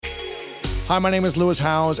Hi, my name is Lewis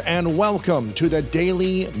Howes, and welcome to the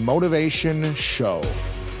Daily Motivation Show.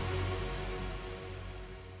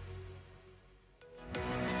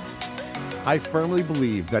 I firmly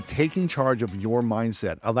believe that taking charge of your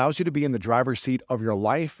mindset allows you to be in the driver's seat of your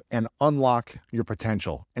life and unlock your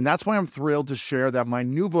potential. And that's why I'm thrilled to share that my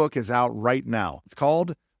new book is out right now. It's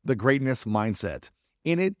called The Greatness Mindset.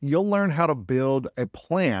 In it, you'll learn how to build a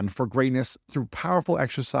plan for greatness through powerful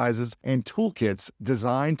exercises and toolkits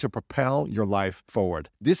designed to propel your life forward.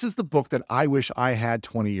 This is the book that I wish I had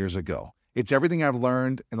 20 years ago. It's everything I've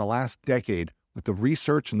learned in the last decade with the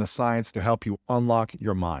research and the science to help you unlock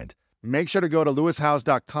your mind. Make sure to go to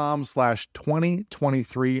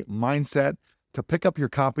lewishowes.com/2023mindset to pick up your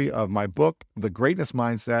copy of my book, The Greatness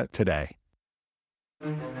Mindset, today.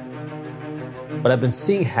 What I've been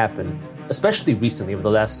seeing happen, especially recently over the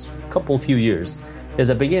last few years, is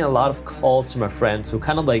I've been getting a lot of calls from my friends who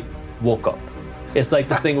kind of like woke up. It's like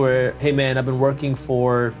this thing where, hey man, I've been working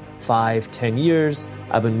for 5-10 years.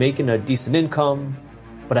 I've been making a decent income,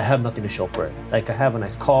 but I have nothing to show for it. Like I have a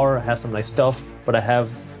nice car, I have some nice stuff, but I have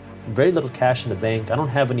very little cash in the bank. I don't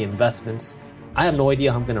have any investments. I have no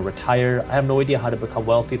idea how I'm going to retire. I have no idea how to become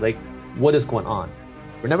wealthy. Like, what is going on?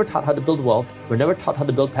 We're never taught how to build wealth. We're never taught how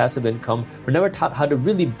to build passive income. We're never taught how to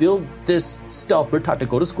really build this stuff. We're taught to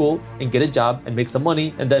go to school and get a job and make some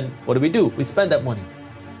money. And then what do? We spend that money.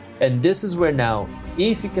 And this is where now,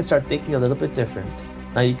 if you can start thinking a little bit different,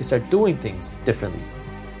 now you can start doing things differently.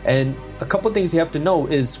 And a couple things you have to know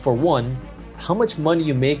is, for one, how much money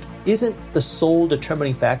you make isn't the sole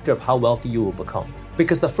determining factor of how wealthy you will become.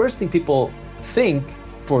 Because the first thing people think,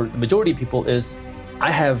 for the majority of people, is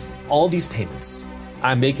I have all these payments.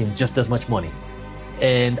 I'm making just as much money.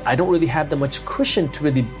 And I don't really have that much cushion to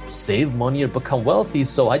really save money or become wealthy,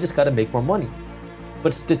 so I just got to make more money.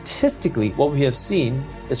 But statistically, what we have seen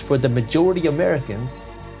is for the majority of Americans,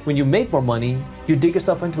 when you make more money, you dig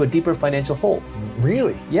yourself into a deeper financial hole.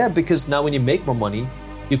 Really? Yeah, because now when you make more money,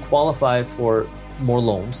 you qualify for more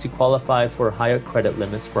loans, you qualify for higher credit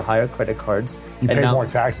limits, for higher credit cards. You pay more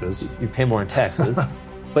taxes. You pay more in taxes,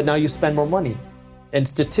 but now you spend more money. And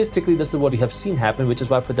statistically, this is what we have seen happen, which is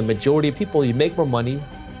why for the majority of people, you make more money,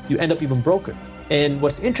 you end up even broker. And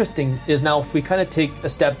what's interesting is now if we kind of take a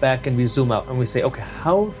step back and we zoom out and we say, okay,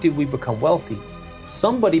 how did we become wealthy?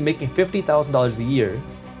 Somebody making $50,000 a year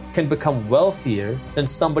can become wealthier than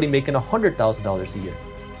somebody making $100,000 a year.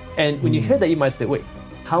 And when you hear that, you might say, wait,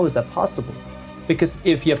 how is that possible? Because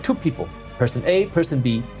if you have two people, person A, person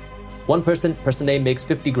B, one person A makes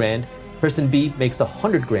 50 grand, person B makes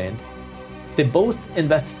 100 grand, they both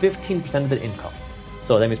invest 15% of their income.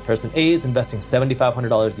 So that means person A is investing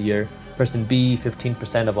 $7,500 a year, person B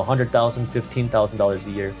 15% of $100,000, $15,000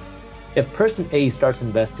 a year. If person A starts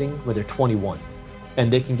investing when they're 21,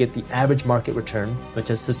 and they can get the average market return, which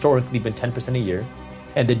has historically been 10% a year,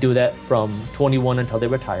 and they do that from 21 until they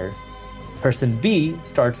retire, person B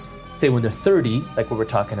starts, say when they're 30, like what we're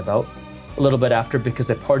talking about, a little bit after because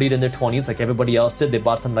they partied in their 20s like everybody else did, they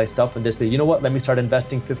bought some nice stuff and they say, you know what, let me start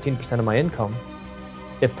investing 15% of my income.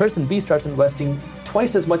 If person B starts investing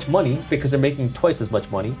twice as much money because they're making twice as much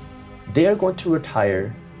money, they're going to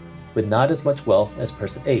retire with not as much wealth as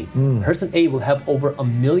person A. Person A will have over $1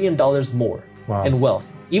 million more in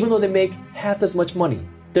wealth, even though they make half as much money.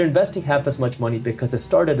 They're investing half as much money because they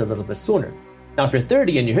started a little bit sooner. Now, if you're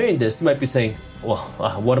 30 and you're hearing this, you might be saying, well,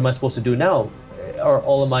 what am I supposed to do now? Are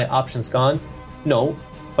all of my options gone? No.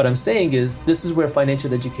 What I'm saying is this is where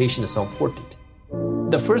financial education is so important.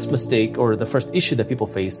 The first mistake or the first issue that people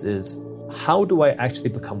face is, how do I actually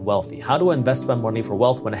become wealthy? How do I invest my money for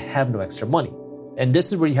wealth when I have no extra money? And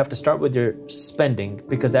this is where you have to start with your spending,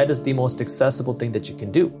 because that is the most accessible thing that you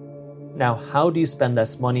can do. Now, how do you spend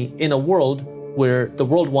less money in a world where the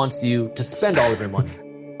world wants you to spend all of your money?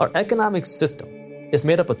 Our economic system is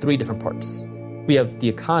made up of three different parts. We have the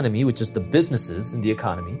economy, which is the businesses in the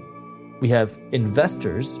economy. We have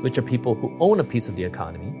investors, which are people who own a piece of the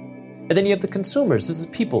economy. And then you have the consumers. This is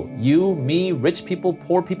people, you, me, rich people,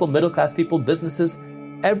 poor people, middle-class people, businesses.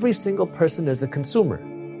 Every single person is a consumer.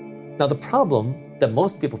 Now, the problem that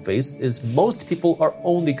most people face is most people are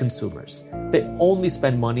only consumers. They only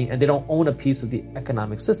spend money and they don't own a piece of the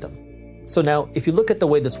economic system. So now, if you look at the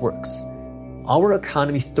way this works, our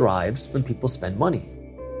economy thrives when people spend money.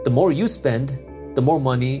 The more you spend, the more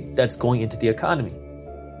money that's going into the economy.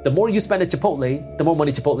 The more you spend at Chipotle, the more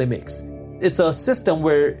money Chipotle makes. It's a system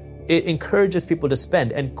where it encourages people to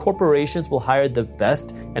spend, and corporations will hire the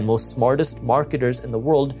best and most smartest marketers in the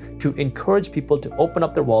world to encourage people to open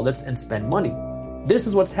up their wallets and spend money. This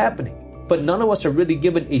is what's happening. But none of us are really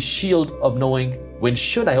given a shield of knowing when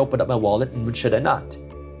should I open up my wallet and when should I not.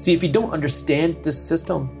 See, if you don't understand this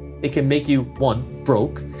system, it can make you, one,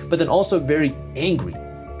 broke, but then also very angry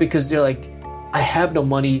because you're like, I have no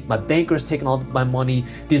money, my banker is taking all my money,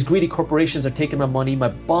 these greedy corporations are taking my money, my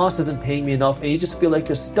boss isn't paying me enough, and you just feel like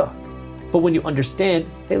you're stuck. But when you understand,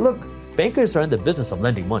 hey, look, bankers are in the business of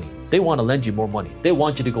lending money. They want to lend you more money. They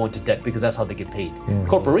want you to go into debt because that's how they get paid.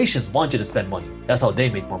 Corporations want you to spend money. That's how they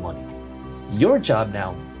make more money. Your job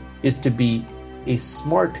now is to be a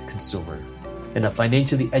smart consumer and a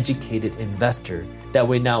financially educated investor. That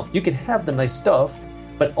way now you can have the nice stuff,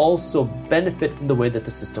 but also benefit from the way that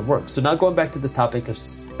the system works. So now going back to this topic of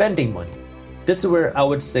spending money, this is where I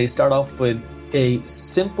would say start off with a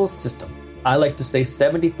simple system. I like to say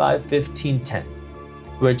 75, 15, 10,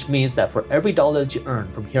 which means that for every dollar that you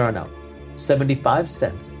earn from here on out, 75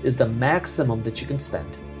 cents is the maximum that you can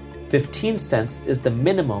spend. 15 cents is the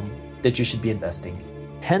minimum that you should be investing.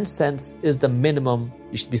 10 cents is the minimum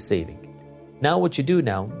you should be saving. Now what you do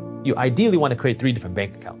now, you ideally want to create 3 different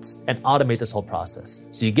bank accounts and automate this whole process.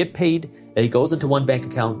 So you get paid, it goes into one bank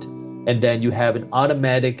account, and then you have an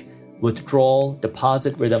automatic withdrawal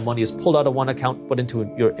deposit where the money is pulled out of one account, put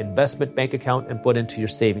into your investment bank account, and put into your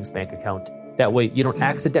savings bank account. That way you don't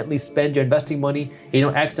accidentally spend your investing money, and you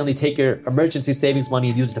don't accidentally take your emergency savings money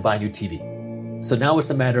and use it to buy a new TV. So now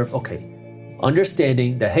it's a matter of, okay,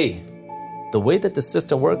 understanding that, hey, the way that the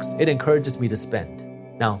system works, it encourages me to spend.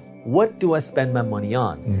 Now, what do I spend my money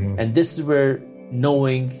on? And this is where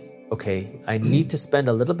knowing, okay, I need to spend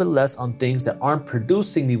a little bit less on things that aren't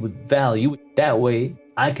producing me with value. That way,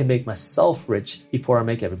 I can make myself rich before I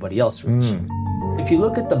make everybody else rich. If you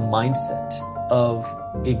look at the mindset of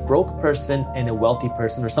a broke person and a wealthy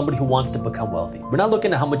person, or somebody who wants to become wealthy, we're not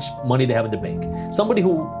looking at how much money they have in the bank. Somebody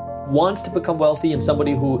who wants to become wealthy and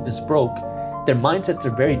somebody who is broke, their mindsets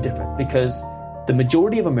are very different because the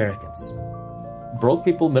majority of Americans, broke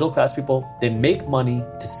people, middle-class people, they make money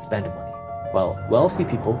to spend money. While wealthy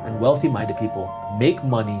people and wealthy-minded people make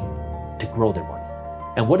money to grow their money.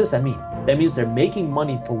 And what does that mean? That means they're making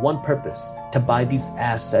money for one purpose, to buy these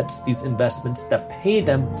assets, these investments that pay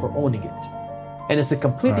them for owning it. And it's a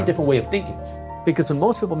completely different way of thinking. Because when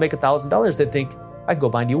most people make $1,000, they think, I can go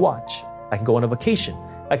buy a new watch. I can go on a vacation.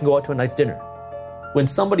 I can go out to a nice dinner. When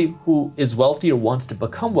somebody who is wealthy or wants to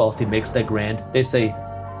become wealthy makes that grand, they say,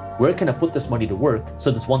 where can I put this money to work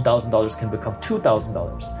so this $1,000 can become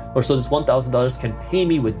 $2,000? Or so this $1,000 can pay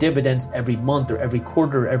me with dividends every month or every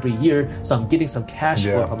quarter or every year, so I'm getting some cash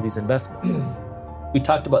flow from these investments. We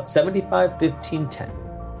talked about 75, 15, 10.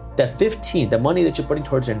 That 15, the money that you're putting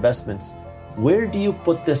towards your investments, where do you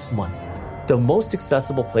put this money? The most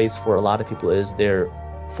accessible place for a lot of people is their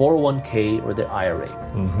 401k or their IRA.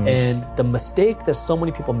 And the mistake that so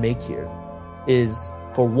many people make here is,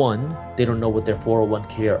 for one, they don't know what their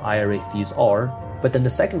 401k or IRA fees are. But then the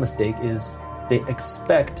second mistake is they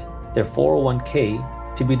expect their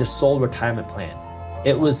 401k to be the sole retirement plan.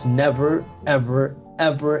 It was never, ever,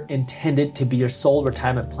 ever intended to be your sole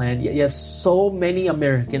retirement plan. Yet you have so many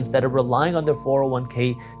Americans that are relying on their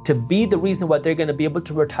 401k to be the reason why they're going to be able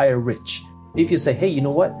to retire rich. If you say, hey, you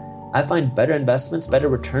know what? I find better investments, better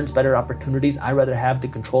returns, better opportunities. I'd rather have the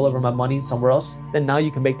control over my money somewhere else. Then now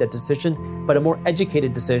you can make that decision, but a more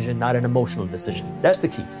educated decision, not an emotional decision. That's the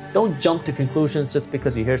key. Don't jump to conclusions just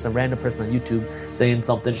because you hear some random person on YouTube saying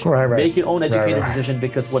something. Make your own educated decision,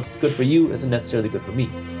 because what's good for you isn't necessarily good for me.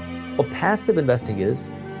 What passive investing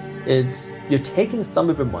is, it's you're taking some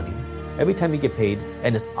of your money every time you get paid,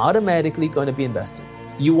 and it's automatically going to be invested.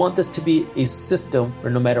 You want this to be a system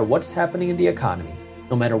where no matter what's happening in the economy,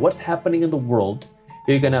 no matter what's happening in the world,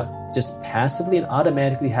 you're going to just passively and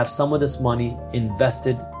automatically have some of this money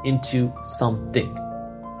invested into something.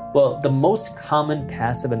 Well, the most common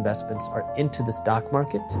passive investments are into the stock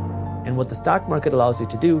market. And what the stock market allows you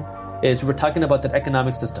to do is, we're talking about that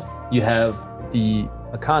economic system. You have the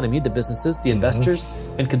economy, the businesses, the investors,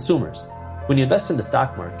 and consumers. When you invest in the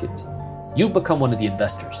stock market, you become one of the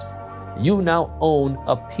investors. You now own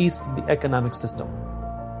a piece of the economic system.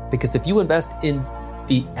 Because if you invest in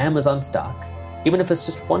the Amazon stock, even if it's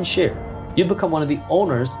just one share, you become one of the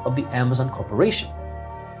owners of the Amazon corporation.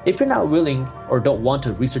 If you're not willing or don't want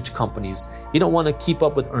to research companies, you don't want to keep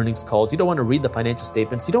up with earnings calls, you don't want to read the financial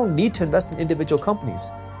statements, you don't need to invest in individual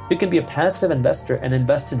companies. You can be a passive investor and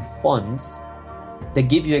invest in funds that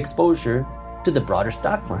give you exposure to the broader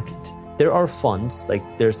stock market. There are funds,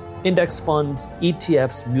 like there's index funds,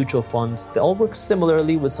 ETFs, mutual funds. They all work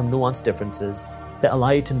similarly with some nuanced differences that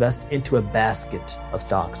allow you to invest into a basket of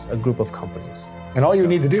stocks, a group of companies. And all you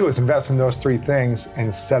need to do is invest in those 3 things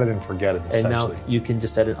and set it and forget it, essentially. And now you can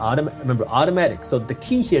just set it automatic. So the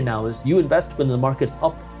key here now is you invest when the market's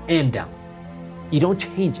up and down. You don't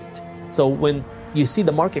change it. So when you see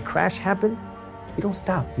the market crash happen, You don't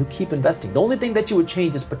stop. You keep investing. The only thing that you would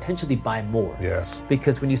change is potentially buy more. Yes.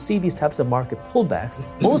 Because when you see these types of market pullbacks,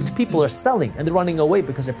 most people are selling and they're running away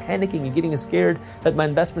because they're panicking and getting scared that my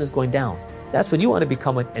investment is going down. That's when you want to be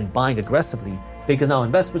coming and buying aggressively, because now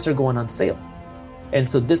investments are going on sale. And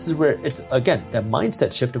so this is where it's, again, that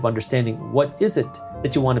mindset shift of understanding what is it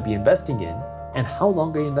that you want to be investing in and how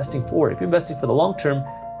long are you investing for. If you're investing for the long term,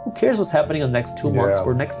 who cares what's happening in the next 2 months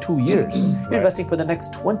or next 2 years? You're investing for the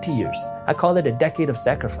next 20 years. I call it a decade of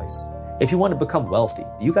sacrifice. If you want to become wealthy,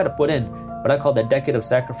 you got to put in what I call that decade of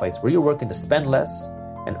sacrifice, where you're working to spend less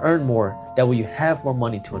and earn more. That way you have more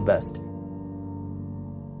money to invest.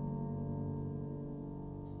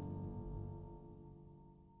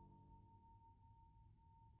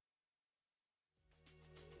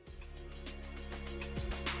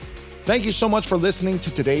 Thank you so much for listening to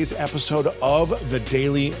today's episode of The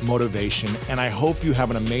Daily Motivation, and I hope you have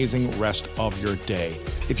an amazing rest of your day.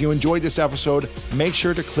 If you enjoyed this episode, make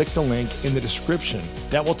sure to click the link in the description.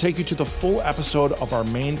 That will take you to the full episode of our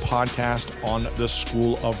main podcast on the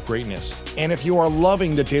School of Greatness. And if you are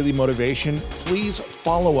loving The Daily Motivation, please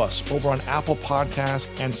follow us over on Apple Podcasts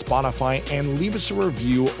and Spotify, and leave us a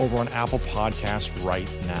review over on Apple Podcasts right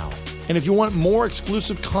now. And if you want more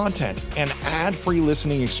exclusive content and ad-free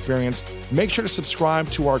listening experience, make sure to subscribe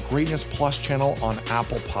to our Greatness Plus channel on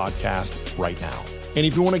Apple Podcast right now. And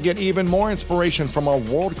if you want to get even more inspiration from our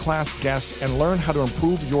world-class guests and learn how to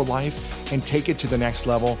improve your life and take it to the next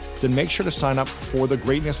level, then make sure to sign up for the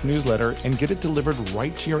Greatness newsletter and get it delivered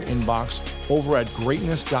right to your inbox over at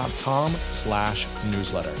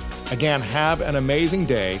greatness.com/newsletter. Again, have an amazing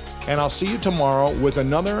day, and I'll see you tomorrow with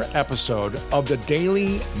another episode of the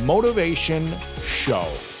Daily Motivation Show.